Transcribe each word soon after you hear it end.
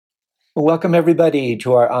Welcome, everybody,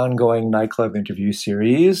 to our ongoing nightclub interview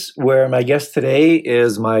series, where my guest today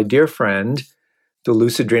is my dear friend, the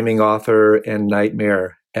lucid dreaming author and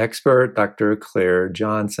nightmare expert, Dr. Clare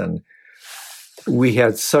Johnson. We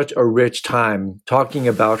had such a rich time talking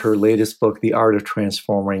about her latest book, The Art of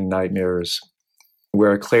Transforming Nightmares,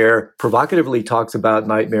 where Clare provocatively talks about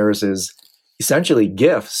nightmares as essentially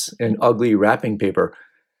gifts in ugly wrapping paper.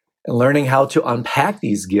 And learning how to unpack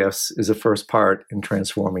these gifts is the first part in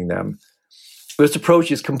transforming them. This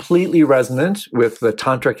approach is completely resonant with the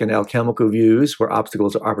tantric and alchemical views, where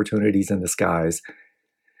obstacles are opportunities in disguise.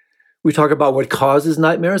 We talk about what causes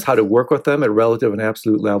nightmares, how to work with them at relative and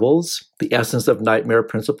absolute levels, the essence of nightmare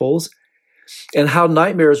principles, and how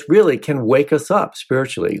nightmares really can wake us up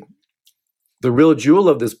spiritually. The real jewel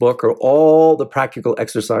of this book are all the practical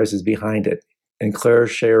exercises behind it, and Clare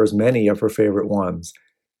shares many of her favorite ones.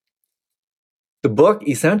 The book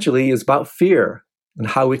essentially is about fear and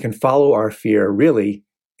how we can follow our fear really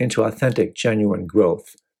into authentic, genuine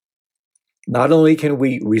growth. Not only can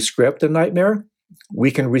we rescript a nightmare, we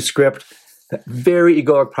can rescript the very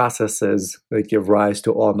egoic processes that give rise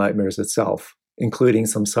to all nightmares itself, including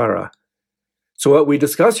samsara. So what we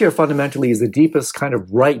discuss here fundamentally is the deepest kind of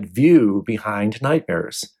right view behind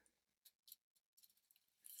nightmares.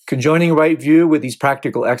 Conjoining right view with these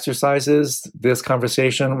practical exercises, this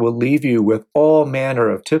conversation will leave you with all manner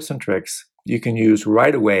of tips and tricks you can use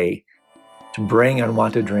right away to bring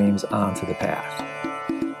unwanted dreams onto the path.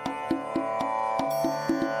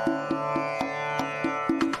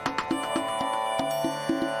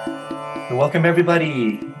 Welcome,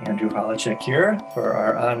 everybody. Andrew Holacek here for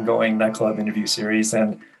our ongoing nightclub interview series.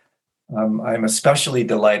 And I'm especially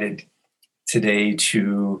delighted today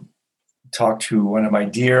to talk to one of my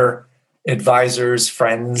dear advisors,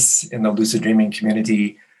 friends in the lucid dreaming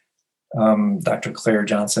community, Dr. Clare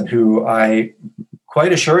Johnson, who I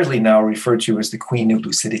quite assuredly now refer to as the Queen of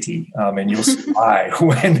Lucidity. And you'll see why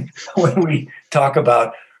when we talk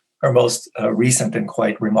about her most recent and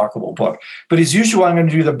quite remarkable book. But as usual, I'm going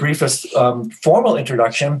to do the briefest formal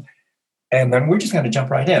introduction, and then we're just going to jump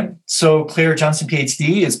right in. So Clare Johnson,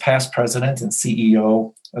 PhD, is past president and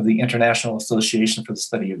CEO of the International Association for the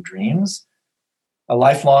Study of Dreams. A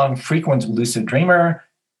lifelong frequent lucid dreamer,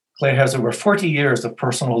 Clare has over 40 years of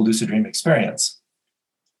personal lucid dream experience.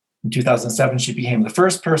 In 2007, she became the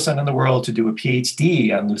first person in the world to do a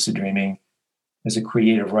PhD on lucid dreaming as a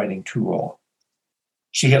creative writing tool.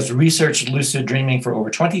 She has researched lucid dreaming for over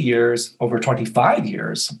 20 years, over 25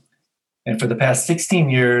 years, and for the past 16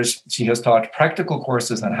 years, she has taught practical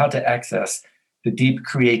courses on how to access the deep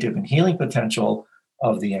creative and healing potential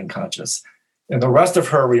of the unconscious. And the rest of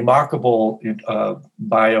her remarkable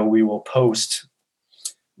bio we will post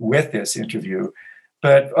with this interview.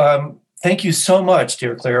 But thank you so much,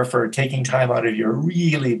 dear Clare, for taking time out of your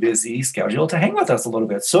really busy schedule to hang with us a little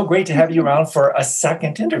bit. So great to have you around for a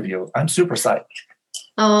second interview. I'm super psyched.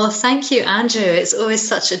 Oh, thank you, Andrew. It's always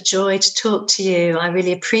such a joy to talk to you. I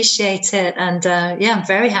really appreciate it. And I'm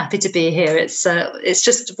very happy to be here. It's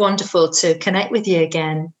just wonderful to connect with you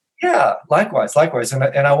again. Yeah, likewise.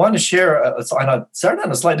 And I want to share, start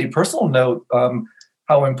on a slightly personal note,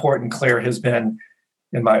 how important Clare has been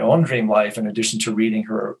in my own dream life, in addition to reading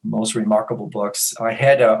her most remarkable books. I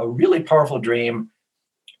had a really powerful dream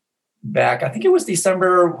back, I think it was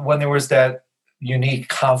December, when there was that unique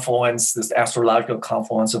confluence, this astrological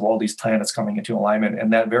confluence of all these planets coming into alignment.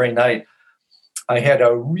 And that very night, I had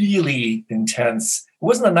a really intense, it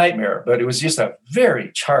wasn't a nightmare, but it was just a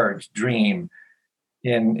very charged dream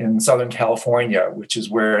in Southern California, which is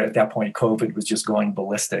where at that point COVID was just going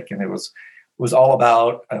ballistic. And it was all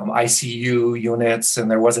about ICU units, and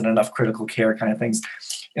there wasn't enough critical care kind of things.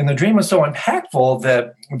 And the dream was so impactful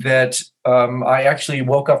that I actually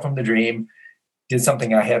woke up from the dream, did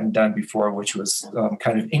something I hadn't done before, which was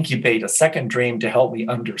kind of incubate a second dream to help me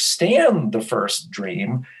understand the first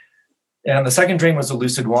dream. And the second dream was a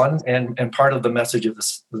lucid one. And part of the message of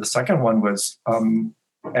the second one was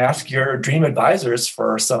ask your dream advisors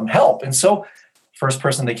for some help. And so first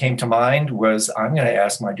person that came to mind was, I'm going to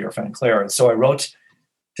ask my dear friend Clare. And so I wrote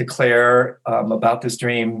to Clare about this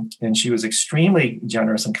dream, and she was extremely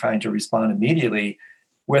generous and kind to respond immediately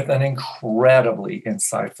with an incredibly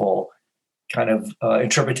insightful kind of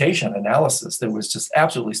interpretation, analysis that was just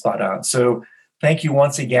absolutely spot on. So thank you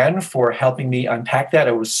once again for helping me unpack that.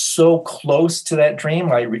 I was so close to that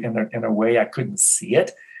dream, in a way I couldn't see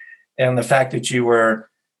it. And the fact that you were,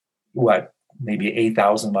 maybe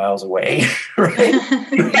 8,000 miles away, right?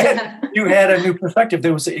 You had a new perspective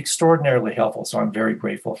that was extraordinarily helpful. So I'm very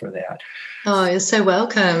grateful for that. Oh, you're so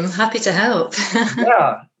welcome. Happy to help.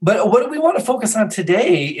 But what we want to focus on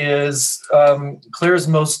today is Claire's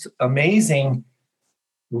most amazing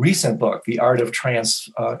recent book, The Art of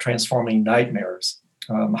Transforming Nightmares,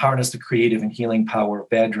 Harness the Creative and Healing Power of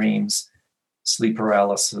Bad Dreams, Sleep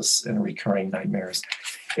Paralysis, and Recurring Nightmares.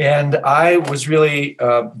 And I was really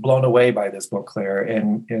blown away by this book, Claire,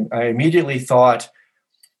 and I immediately thought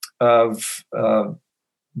of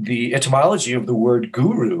the etymology of the word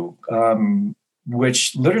guru,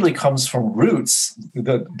 which literally comes from roots.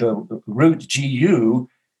 The root Gu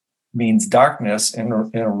means darkness,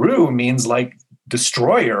 and Ru means like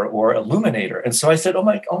destroyer or illuminator. And so I said, oh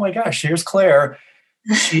my gosh, here's Claire.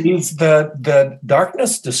 She's the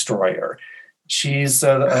darkness destroyer. She's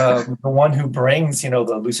the one who brings,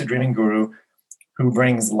 the lucid dreaming guru, who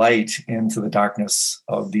brings light into the darkness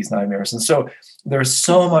of these nightmares. And so there's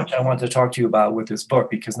so much I want to talk to you about with this book,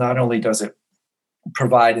 because not only does it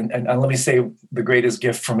provide, and let me say the greatest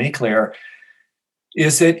gift for me, Claire,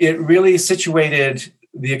 is that it really situated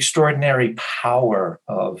the extraordinary power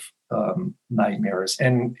of nightmares,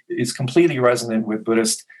 and is completely resonant with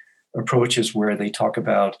Buddhist approaches where they talk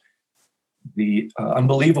about the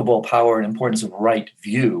unbelievable power and importance of right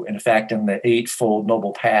view. In fact, in the Eightfold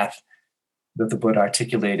Noble Path that the Buddha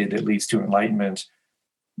articulated that leads to enlightenment,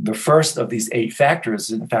 the first of these 8 factors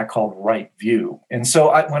is in fact called right view. And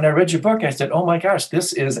so when I read your book, I said, oh my gosh,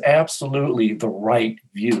 this is absolutely the right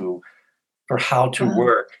view for how to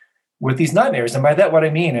work with these nightmares. And by that, what I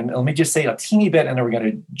mean, and let me just say a teeny bit, and then we're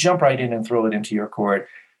going to jump right in and throw it into your court,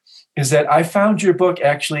 is that I found your book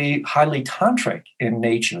actually highly tantric in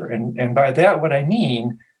nature. And by that, what I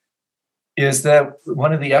mean is that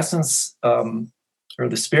one of the essence or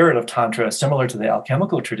the spirit of Tantra, similar to the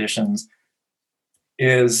alchemical traditions,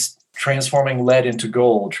 is transforming lead into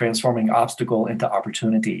gold, transforming obstacle into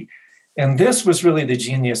opportunity. And this was really the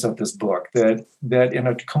genius of this book, that in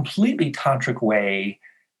a completely tantric way,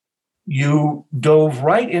 you dove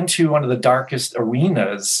right into one of the darkest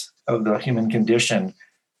arenas of the human condition,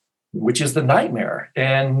 which is the nightmare,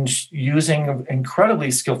 and using an incredibly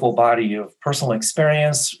skillful body of personal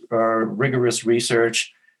experience, rigorous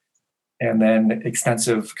research, and then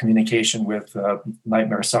extensive communication with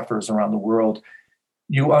nightmare sufferers around the world,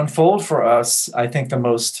 you unfold for us, I think, the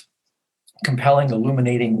most compelling,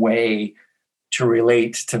 illuminating way to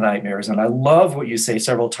relate to nightmares. And I love what you say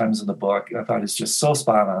several times in the book. I thought it's just so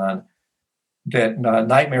spot on, that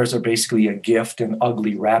nightmares are basically a gift in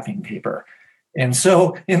ugly wrapping paper. And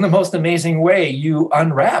so in the most amazing way, you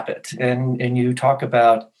unwrap it and you talk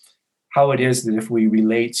about how it is that if we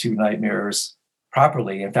relate to nightmares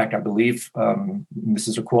properly, in fact, I believe, this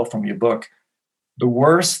is a quote from your book, the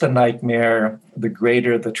worse the nightmare, the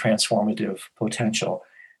greater the transformative potential.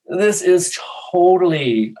 This is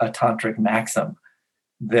totally a tantric maxim,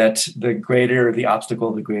 that the greater the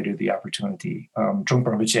obstacle, the greater the opportunity. Trungpa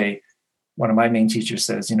Rinpoche, one of my main teachers,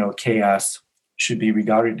 says, chaos should be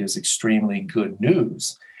regarded as extremely good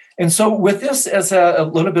news. And so with this as a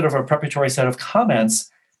little bit of a preparatory set of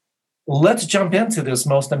comments, let's jump into this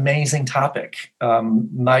most amazing topic,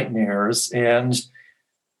 nightmares. And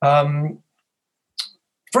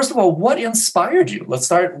first of all, what inspired you? We'll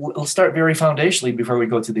start very foundationally before we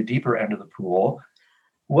go to the deeper end of the pool.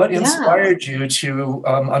 What inspired you to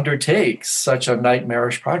undertake such a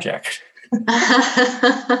nightmarish project?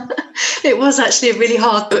 It was actually a really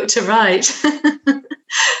hard book to write.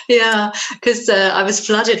 Yeah, because I was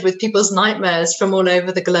flooded with people's nightmares from all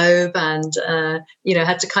over the globe, and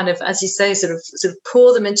had to kind of, as you say, sort of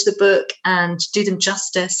pour them into the book and do them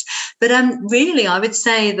justice. But really, I would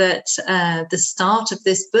say that the start of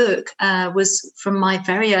this book was from my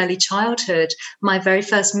very early childhood. My very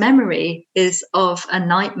first memory is of a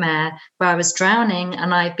nightmare where I was drowning,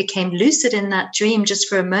 and I became lucid in that dream just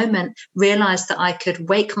for a moment, realized that I could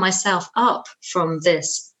wake myself up from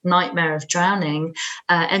this nightmare of drowning,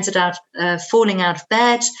 ended up falling out of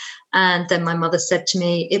bed. And then my mother said to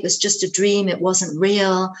me, it was just a dream, it wasn't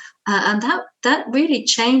real. And that really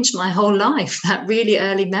changed my whole life, that really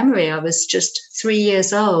early memory. I was just 3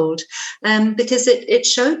 years old, because it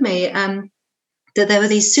showed me that there were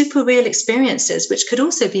these super real experiences, which could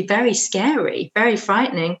also be very scary, very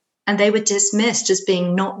frightening, and they were dismissed as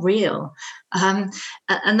being not real. And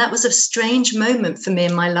that was a strange moment for me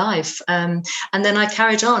in my life. And then I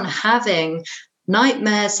carried on having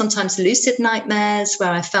nightmares, sometimes lucid nightmares,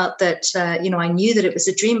 where I felt that, I knew that it was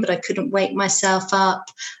a dream, but I couldn't wake myself up.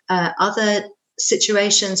 Other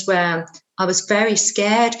situations where I was very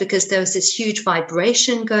scared because there was this huge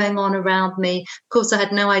vibration going on around me. Of course, I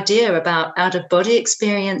had no idea about out-of-body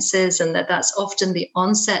experiences and that's often the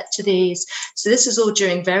onset to these. So this was all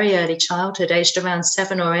during very early childhood, aged around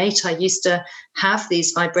 7 or 8. I used to have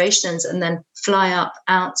these vibrations and then fly up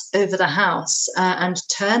out over the house and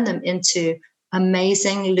turn them into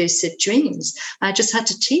amazing lucid dreams. I just had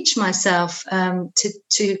to teach myself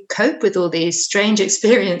to cope with all these strange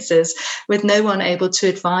experiences with no one able to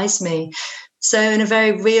advise me. So in a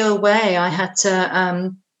very real way, I had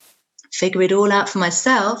to figure it all out for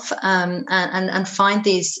myself and find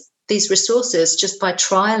these resources just by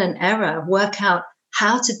trial and error, work out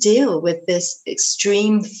how to deal with this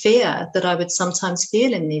extreme fear that I would sometimes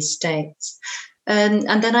feel in these states.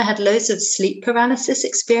 And then I had loads of sleep paralysis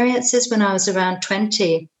experiences when I was around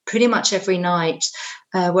 20, pretty much every night,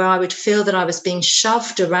 where I would feel that I was being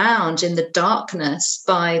shoved around in the darkness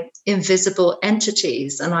by invisible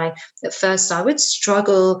entities. And at first I would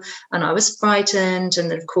struggle and I was frightened.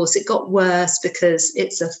 And of course it got worse because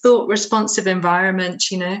it's a thought responsive environment,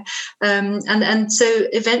 and so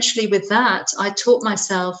eventually with that, I taught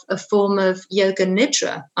myself a form of yoga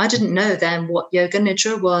nidra. I didn't know then what yoga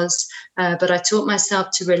nidra was, but I taught myself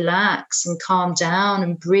to relax and calm down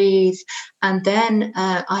and breathe. And then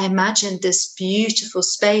I imagined this beautiful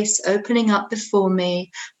space opening up before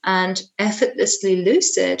me, and effortlessly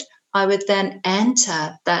lucid, I would then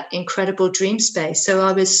enter that incredible dream space. So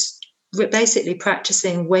I was basically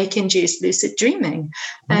practicing wake-induced lucid dreaming.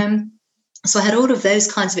 So I had all of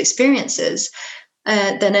those kinds of experiences,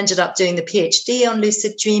 then ended up doing the PhD on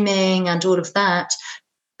lucid dreaming and all of that.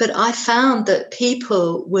 But I found that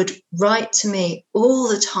people would write to me all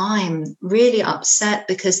the time, really upset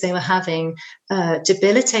because they were having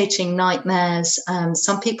debilitating nightmares.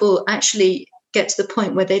 Some people actually get to the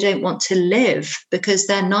point where they don't want to live because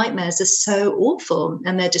their nightmares are so awful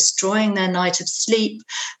and they're destroying their night of sleep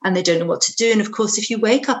and they don't know what to do. And of course, if you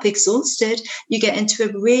wake up exhausted, you get into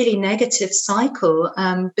a really negative cycle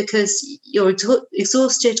because you're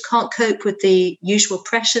exhausted, can't cope with the usual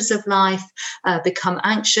pressures of life, become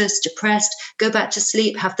anxious, depressed, go back to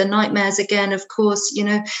sleep, have the nightmares again. Of course,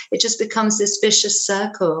 it just becomes this vicious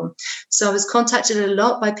circle. So I was contacted a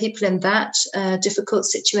lot by people in that difficult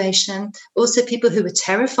situation. Also, people who were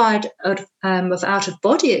terrified of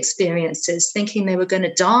out-of-body experiences, thinking they were going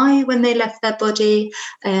to die when they left their body,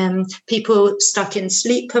 people stuck in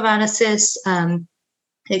sleep paralysis,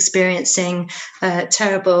 experiencing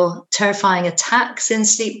terrifying attacks in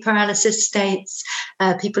sleep paralysis states,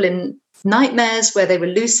 people in nightmares where they were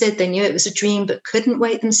lucid, they knew it was a dream but couldn't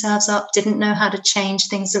wake themselves up, didn't know how to change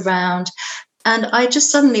things around. And I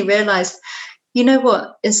just suddenly realized, you know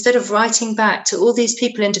what, instead of writing back to all these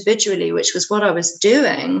people individually, which was what I was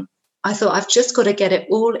doing, I thought I've just got to get it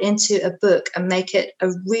all into a book and make it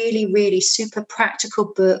a really, really super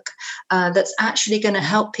practical book that's actually going to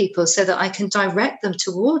help people so that I can direct them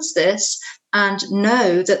towards this and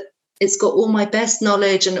know that it's got all my best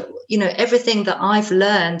knowledge and, everything that I've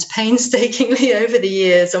learned painstakingly over the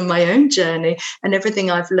years on my own journey and everything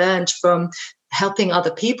I've learned from helping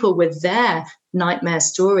other people with their nightmare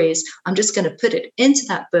stories. I'm just going to put it into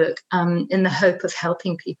that book in the hope of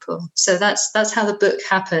helping people. So that's how the book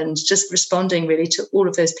happened, just responding really to all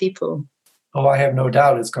of those people. Oh, I have no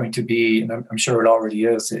doubt it's going to be, and I'm sure it already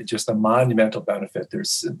is, just a monumental benefit.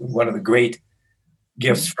 There's one of the great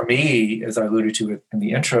gifts for me, as I alluded to in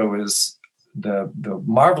the intro, is the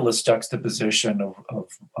marvelous juxtaposition of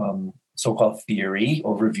so-called theory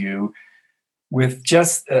overview with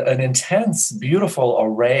just an intense, beautiful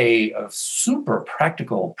array of super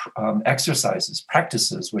practical exercises,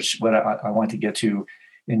 practices, which what I want to get to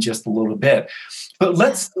in just a little bit. But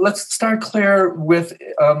let's start, Claire, with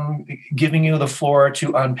giving you the floor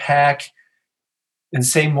to unpack and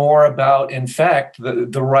say more about, in fact,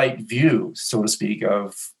 the right view, so to speak,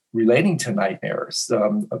 of relating to nightmares.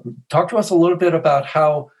 Talk to us a little bit about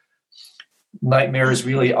how nightmares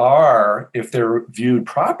really are, if they're viewed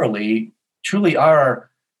properly, truly are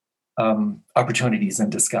opportunities in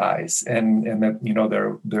disguise, and that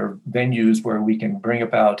they're venues where we can bring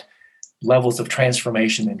about levels of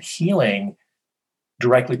transformation and healing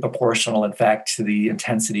directly proportional, in fact, to the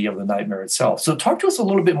intensity of the nightmare itself. So talk to us a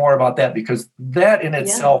little bit more about that, because that in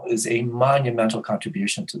itself is a monumental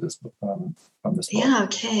contribution to this from this book. Yeah,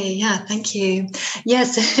 okay. Yeah, thank you. Yeah,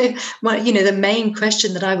 so the main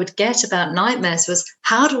question that I would get about nightmares was,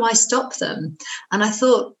 how do I stop them? And I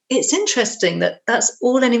thought, it's interesting that that's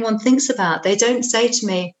all anyone thinks about. They don't say to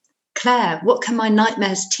me, Claire, what can my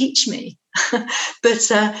nightmares teach me?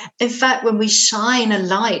 But in fact, when we shine a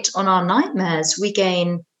light on our nightmares, we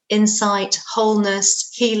gain insight,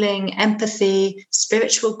 wholeness, healing, empathy,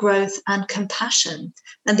 spiritual growth, and compassion.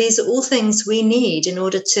 And these are all things we need in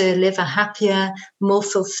order to live a happier, more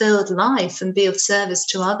fulfilled life and be of service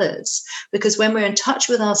to others. Because when we're in touch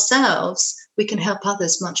with ourselves, we can help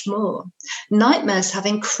others much more. Nightmares have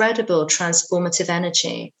incredible transformative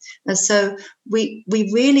energy. And so we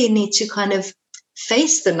really need to kind of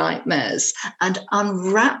face the nightmares and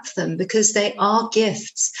unwrap them, because they are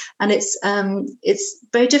gifts. And it's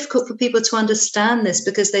very difficult for people to understand this,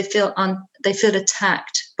 because they feel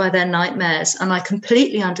attacked by their nightmares. And I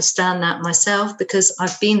completely understand that myself, because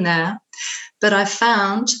I've been there. But I've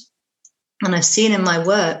found, and I've seen in my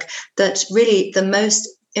work, that really the most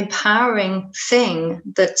empowering thing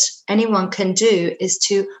that anyone can do is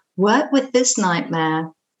to work with this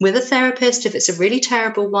nightmare with a therapist, if it's a really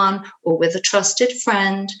terrible one, or with a trusted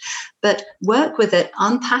friend, but work with it,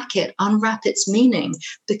 unpack it, unwrap its meaning,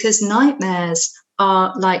 because nightmares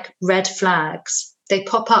are like red flags. They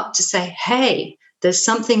pop up to say, hey, there's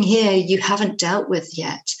something here you haven't dealt with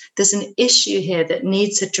yet. There's an issue here that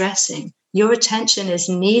needs addressing. Your attention is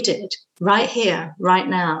needed right here, right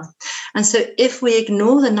now. And so if we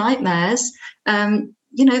ignore the nightmares,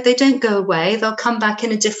 they don't go away. They'll come back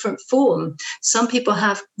in a different form. Some people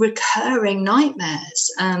have recurring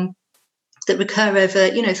nightmares that recur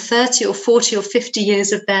over, 30 or 40 or 50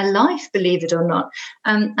 years of their life, believe it or not.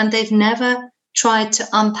 And they've never tried to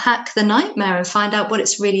unpack the nightmare and find out what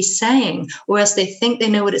it's really saying, or else they think they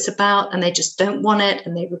know what it's about and they just don't want it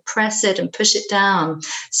and they repress it and push it down.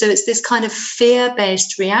 So it's this kind of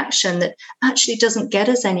fear-based reaction that actually doesn't get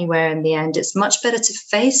us anywhere in the end. It's much better to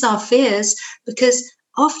face our fears, because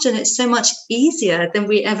often it's so much easier than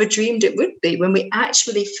we ever dreamed it would be. When we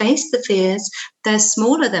actually face the fears, they're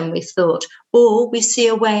smaller than we thought, or we see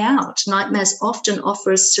a way out. Nightmares often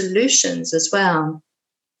offer us solutions as well.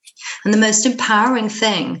 And the most empowering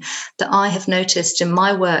thing that I have noticed in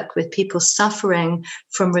my work with people suffering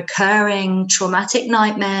from recurring traumatic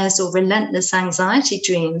nightmares or relentless anxiety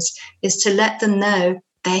dreams is to let them know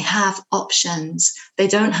they have options. They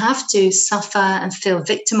don't have to suffer and feel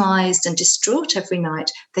victimized and distraught every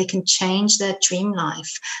night. They can change their dream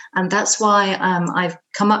life. And that's why I've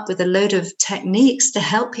come up with a load of techniques to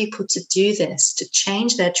help people to do this, to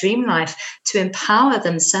change their dream life, to empower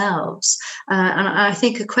themselves. And I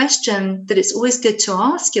think a question that it's always good to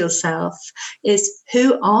ask yourself is,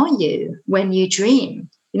 who are you when you dream?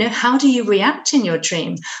 How do you react in your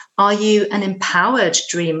dream? Are you an empowered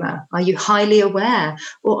dreamer? Are you highly aware?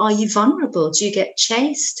 Or are you vulnerable? Do you get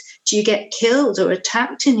chased? Do you get killed or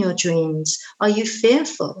attacked in your dreams? Are you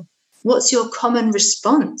fearful? What's your common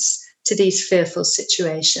response to these fearful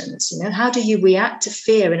situations? How do you react to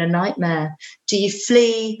fear in a nightmare? Do you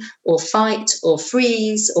flee or fight or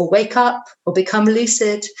freeze or wake up or become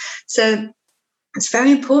lucid? So it's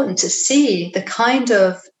very important to see the kind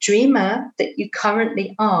of dreamer that you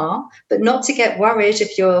currently are, but not to get worried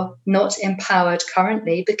if you're not empowered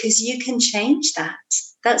currently, because you can change that.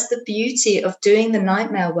 That's the beauty of doing the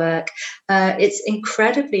nightmare work. It's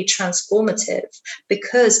incredibly transformative,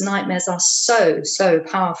 because nightmares are so, so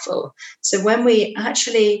powerful. So when we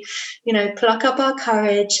actually, pluck up our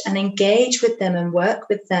courage and engage with them and work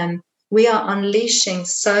with them, we are unleashing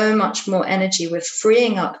so much more energy. We're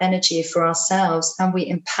freeing up energy for ourselves, and we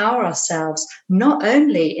empower ourselves not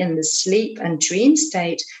only in the sleep and dream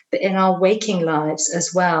state, but in our waking lives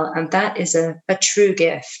as well. And that is a true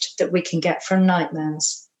gift that we can get from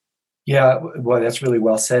nightmares. Yeah, well, that's really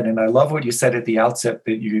well said. And I love what you said at the outset,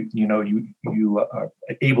 that you are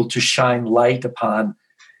able to shine light upon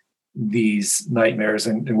these nightmares.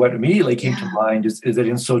 And what immediately came to mind is that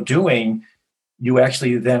in so doing, you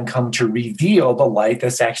actually then come to reveal the light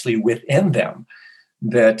that's actually within them.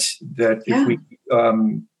 That if we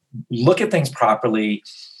look at things properly,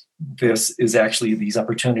 this is actually, these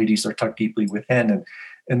opportunities are tucked deeply within.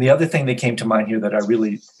 And the other thing that came to mind here that I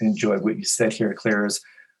really enjoyed what you said here, Clare,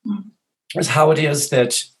 is how it is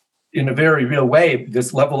that in a very real way,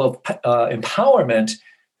 this level of empowerment,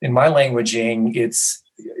 in my languaging, it's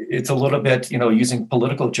a little bit, using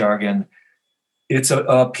political jargon, it's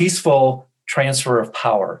a peaceful transfer of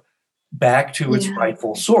power back to its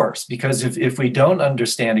rightful source. Because if we don't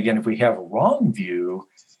understand, again, if we have a wrong view,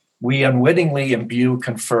 we unwittingly imbue,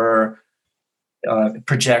 confer,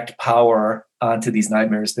 project power onto these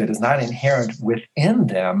nightmares that is not inherent within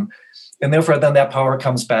them. And therefore, then that power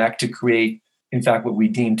comes back to create, in fact, what we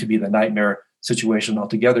deem to be the nightmare situation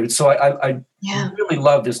altogether. So I really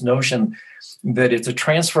love this notion that it's a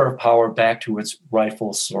transfer of power back to its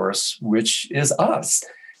rightful source, which is us.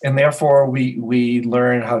 And therefore, we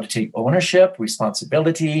learn how to take ownership,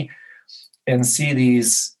 responsibility, and see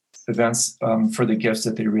these events for the gifts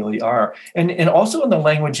that they really are. And also in the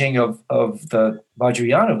languaging of the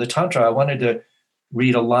Vajrayana, of the Tantra, I wanted to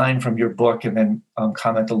read a line from your book and then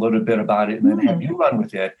comment a little bit about it and then have you run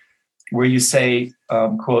with it, where you say,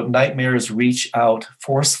 quote, nightmares reach out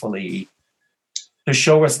forcefully to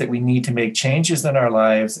show us that we need to make changes in our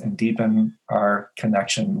lives and deepen our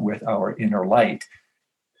connection with our inner light,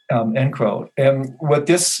 end quote. And what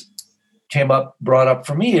this brought up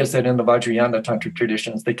for me is that in the Vajrayana tantric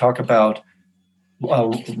traditions, they talk about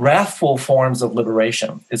wrathful forms of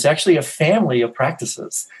liberation. It's actually a family of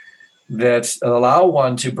practices that allow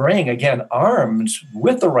one to bring, again, armed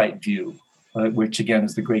with the right view, which again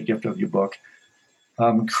is the great gift of your book,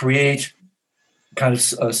 create kind of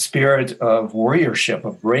a spirit of warriorship,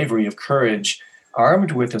 of bravery, of courage,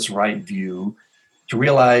 armed with this right view to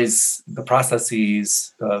realize the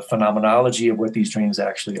processes, phenomenology of what these dreams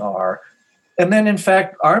actually are. And then, in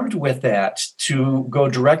fact, armed with that to go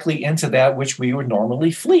directly into that which we would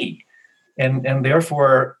normally flee. And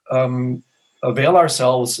therefore, avail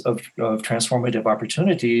ourselves of transformative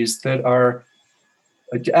opportunities that are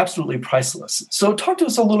absolutely priceless. So talk to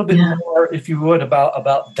us a little bit more, if you would,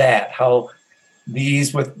 about that, how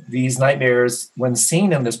these nightmares, when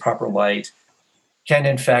seen in this proper light, can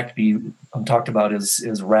in fact be talked about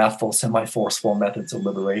as wrathful, semi-forceful methods of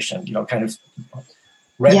liberation, kind of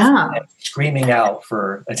screaming out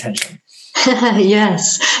for attention.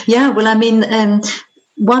 Yes. Yeah. Well, I mean,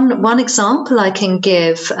 one example I can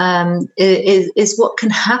give is what can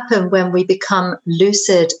happen when we become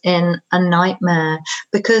lucid in a nightmare.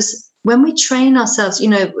 Because when we train ourselves,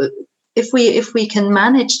 if we can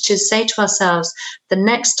manage to say to ourselves, the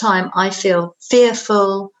next time I feel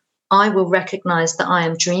fearful, I will recognize that I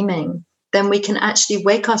am dreaming, then we can actually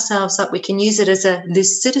wake ourselves up. We can use it as a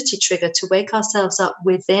lucidity trigger to wake ourselves up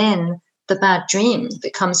within the bad dream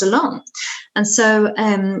that comes along. And so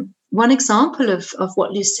one example of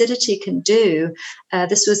what lucidity can do,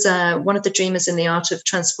 this was one of the dreamers in the Art of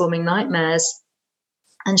Transforming Nightmares,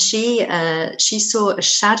 and she saw a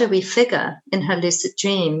shadowy figure in her lucid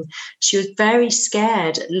dream. She was very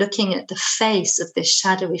scared looking at the face of this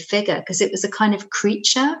shadowy figure because it was a kind of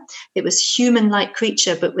creature. It was human-like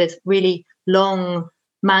creature, but with really long,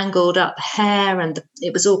 mangled up hair, and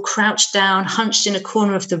it was all crouched down, hunched in a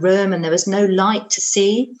corner of the room, and there was no light to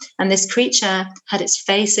see. And this creature had its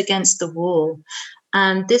face against the wall.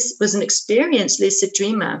 And this was an experienced lucid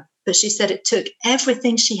dreamer, but she said it took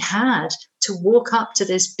everything she had to walk up to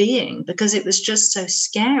this being because it was just so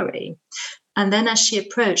scary. And then as she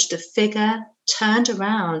approached, the figure turned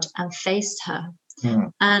around and faced her.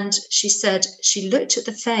 And she said she looked at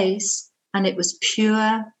the face and it was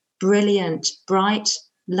pure, brilliant, bright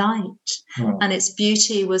light. And its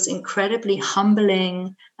beauty was incredibly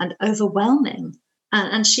humbling and overwhelming.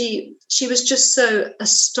 And she was just so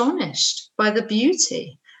astonished by the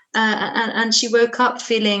beauty. And she woke up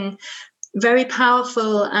feeling very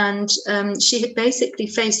powerful, and she had basically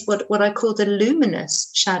faced what I call the luminous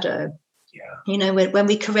shadow. When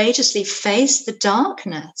we courageously face the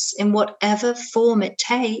darkness in whatever form it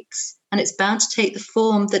takes, and it's bound to take the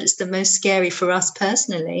form that is the most scary for us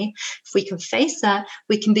personally, if we can face that,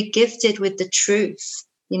 we can be gifted with the truth.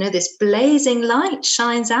 This blazing light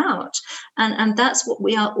shines out, and that's what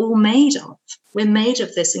we are all made of. We're made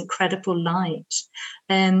of this incredible light.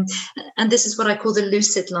 And this is what I call the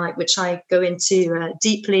lucid light, which I go into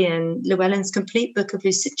deeply in Llewellyn's complete book of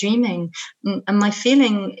lucid dreaming. And my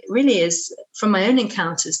feeling really is, from my own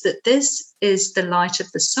encounters, that this is the light of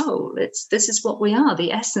the soul. This is what we are,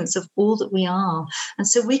 the essence of all that we are. And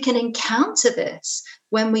so we can encounter this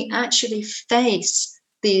when we actually face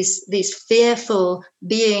these fearful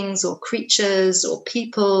beings or creatures or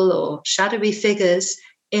people or shadowy figures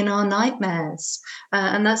in our nightmares.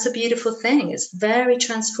 And that's a beautiful thing. It's very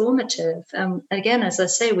transformative. Again, as I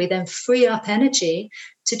say, we then free up energy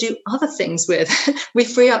to do other things with. We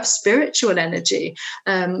free up spiritual energy.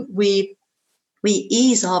 We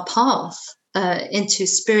ease our path into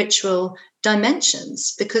spiritual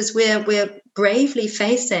dimensions because we're bravely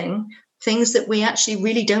facing things that we actually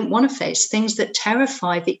really don't want to face, things that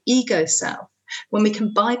terrify the ego self. When we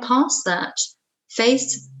can bypass that,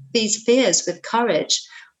 face these fears with courage,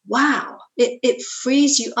 wow, it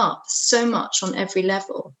frees you up so much on every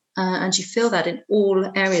level. And you feel that in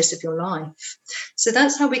all areas of your life. So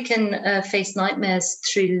that's how we can face nightmares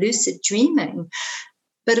through lucid dreaming.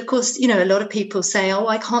 But of course, a lot of people say, "Oh,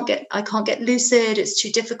 I can't get lucid. It's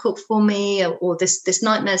too difficult for me," or this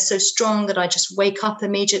nightmare is so strong that I just wake up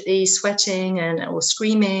immediately sweating or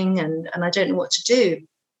screaming, and I don't know what to do.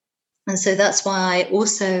 And so that's why I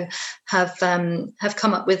also have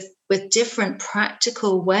come up with different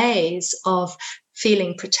practical ways of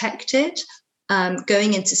feeling protected,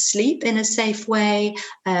 going into sleep in a safe way,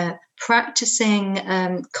 practicing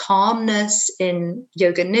calmness in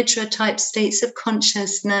yoga nidra type states of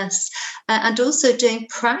consciousness, and also doing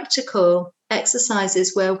practical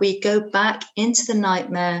exercises where we go back into the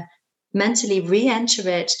nightmare, mentally re-enter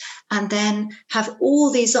it, and then have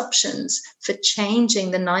all these options for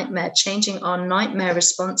changing the nightmare, changing our nightmare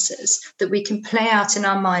responses that we can play out in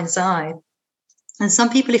our mind's eye. And some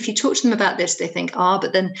people, if you talk to them about this, they think,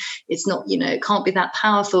 but then it's not, it can't be that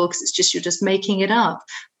powerful because it's just, you're just making it up.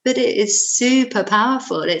 But it is super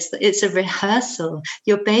powerful. It's a rehearsal.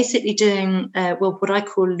 You're basically doing, what I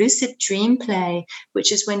call lucid dream play,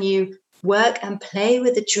 which is when you work and play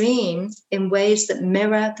with a dream in ways that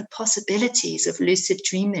mirror the possibilities of lucid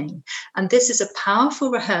dreaming. And this is a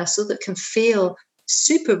powerful rehearsal that can feel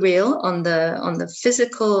super real on the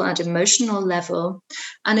physical and emotional level.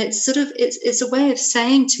 And it's a way of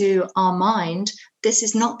saying to our mind, this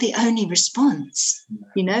is not the only response.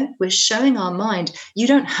 We're showing our mind, you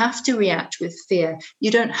don't have to react with fear.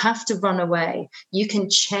 You don't have to run away. You can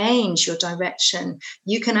change your direction.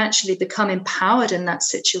 You can actually become empowered in that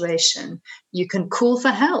situation. You can call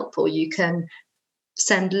for help, or you can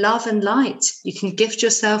send love and light. You can gift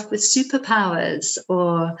yourself with superpowers,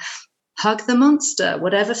 or hug the monster,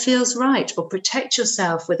 whatever feels right, or protect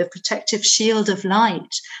yourself with a protective shield of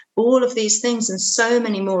light. All of these things and so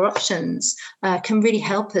many more options can really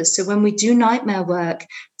help us. So when we do nightmare work,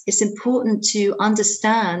 it's important to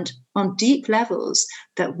understand on deep levels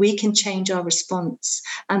that we can change our response.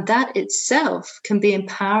 And that itself can be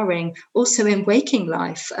empowering also in waking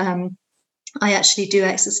life. I actually do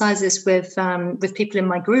exercises with people in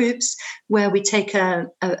my groups where we take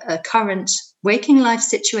a current waking life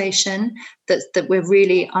situation that we're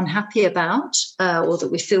really unhappy about, or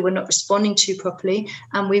that we feel we're not responding to properly,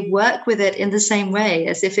 and we work with it in the same way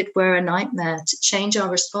as if it were a nightmare to change our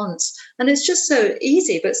response. And it's just so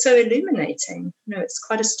easy, but so illuminating. It's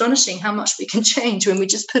quite astonishing how much we can change when we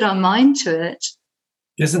just put our mind to it.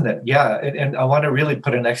 Isn't it? Yeah. And I want to really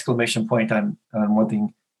put an exclamation point on one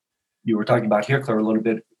thing you were talking about here, Claire, a little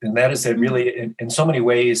bit, and that is that really, in so many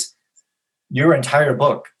ways, your entire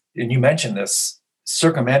book, and you mentioned this,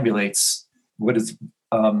 circumambulates what is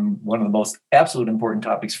one of the most absolute important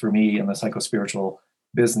topics for me in the psychospiritual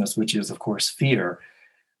business, which is, of course, fear.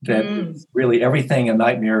 That really everything in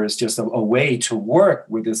nightmare is just a way to work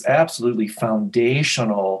with this absolutely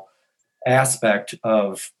foundational aspect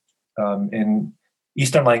of, in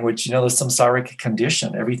Eastern language, the samsaric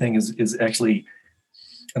condition. Everything is actually,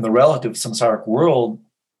 in the relative samsaric world,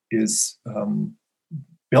 is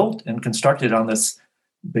built and constructed on this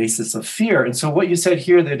basis of fear. And so what you said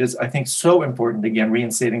here that is, I think, so important, again,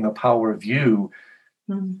 reinstating the power of you,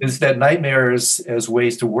 is that nightmares as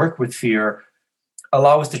ways to work with fear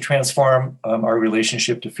allow us to transform our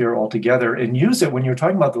relationship to fear altogether, and use it when you're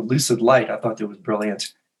talking about the lucid light. I thought that was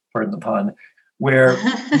brilliant, pardon the pun, where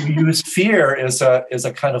you use fear as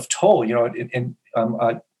a kind of toll, and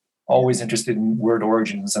I'm always interested in word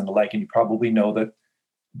origins and the like, and you probably know that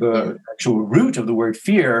the actual root of the word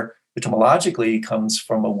fear etymologically comes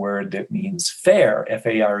from a word that means fare,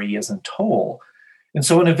 F-A-R-E, as in toll. And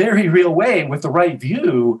so in a very real way, with the right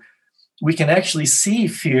view, we can actually see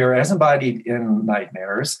fear as embodied in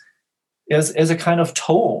nightmares as a kind of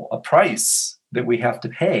toll, a price that we have to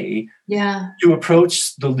pay to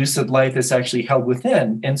approach the lucid light that's actually held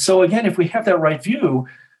within. And so again, if we have that right view,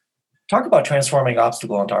 talk about transforming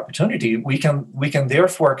obstacle into opportunity, we can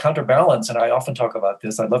therefore counterbalance, and I often talk about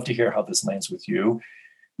this, I'd love to hear how this lands with you.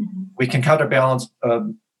 We can counterbalance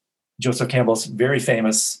Joseph Campbell's very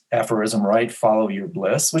famous aphorism, right? Follow your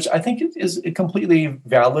bliss, which I think is completely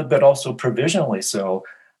valid, but also provisionally so.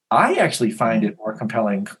 I actually find it more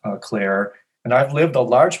compelling, Claire, and I've lived a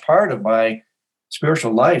large part of my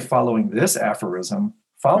spiritual life following this aphorism: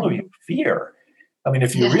 follow your fear. I mean,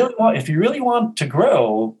 if you really want to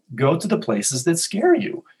grow, go to the places that scare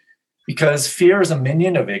you, because fear is a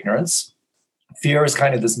minion of ignorance. Fear is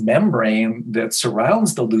kind of this membrane that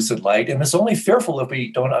surrounds the lucid light, and it's only fearful if we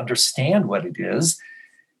don't understand what it is.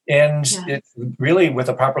 And it really, with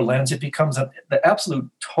a proper lens, it becomes the absolute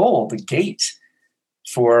toll, the gate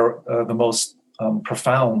for the most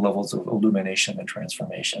profound levels of illumination and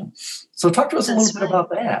transformation. So talk to us a little bit about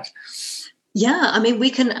that. Yeah, I mean, we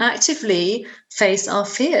can actively face our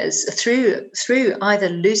fears through either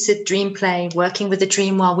lucid dream play, working with a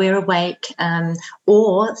dream while we're awake,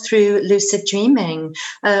 or through lucid dreaming.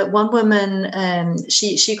 One woman,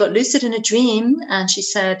 she got lucid in a dream, and she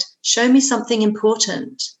said, "Show me something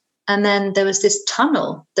important." And then there was this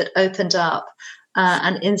tunnel that opened up,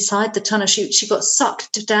 and inside the tunnel, she got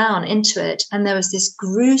sucked down into it, and there was this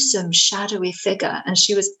gruesome, shadowy figure, and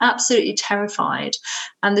she was absolutely terrified.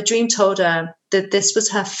 And the dream told her that this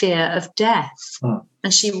was her fear of death.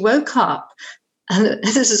 And she woke up, and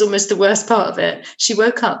this is almost the worst part of it. She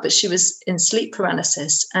woke up, but she was in sleep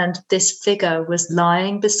paralysis, and this figure was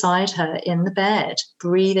lying beside her in the bed,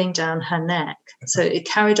 breathing down her neck. So it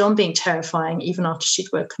carried on being terrifying even after she'd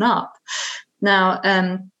woken up. Now,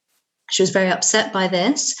 she was very upset by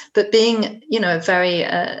this, but being, a very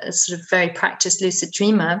sort of very practiced lucid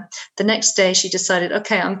dreamer, the next day she decided,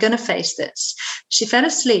 okay, I'm going to face this. She fell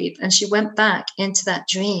asleep and she went back into that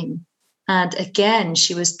dream. And again,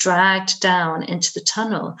 she was dragged down into the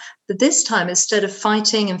tunnel. But this time, instead of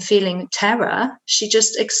fighting and feeling terror, she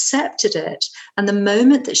just accepted it. And the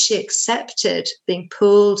moment that she accepted being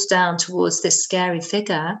pulled down towards this scary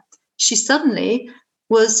figure, she suddenly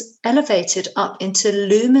was elevated up into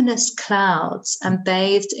luminous clouds and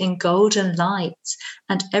bathed in golden light.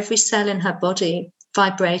 And every cell in her body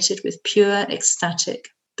vibrated with pure ecstatic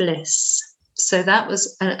bliss. So that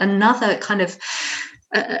was another kind of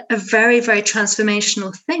a very, very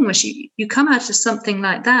transformational thing where you come out of something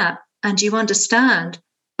like that and you understand,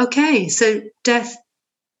 okay, so death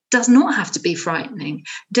does not have to be frightening.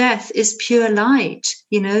 Death is pure light.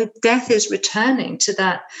 Death is returning to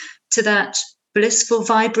that blissful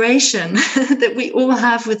vibration that we all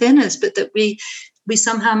have within us, but that we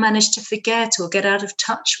somehow manage to forget or get out of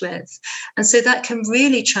touch with. And so that can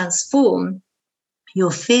really transform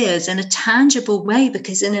your fears in a tangible way,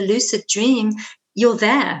 because in a lucid dream, you're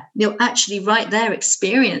there. You're actually right there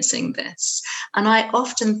experiencing this. And I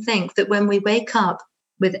often think that when we wake up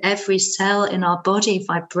with every cell in our body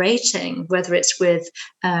vibrating, whether it's with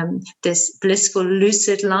this blissful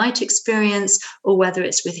lucid light experience or whether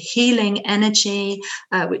it's with healing energy,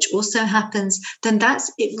 which also happens, then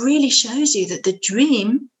it really shows you that the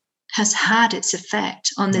dream has had its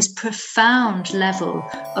effect on this profound level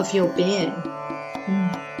of your being.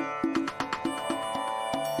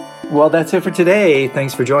 Well, that's it for today.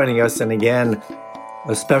 Thanks for joining us. And again,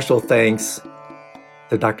 a special thanks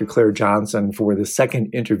to Dr. Clare Johnson for the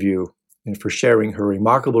second interview and for sharing her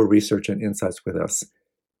remarkable research and insights with us.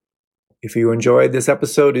 If you enjoyed this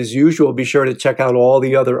episode, as usual, be sure to check out all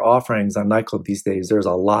the other offerings on Nightclub these days. There's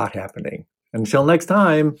a lot happening. Until next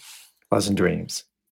time, pleasant dreams.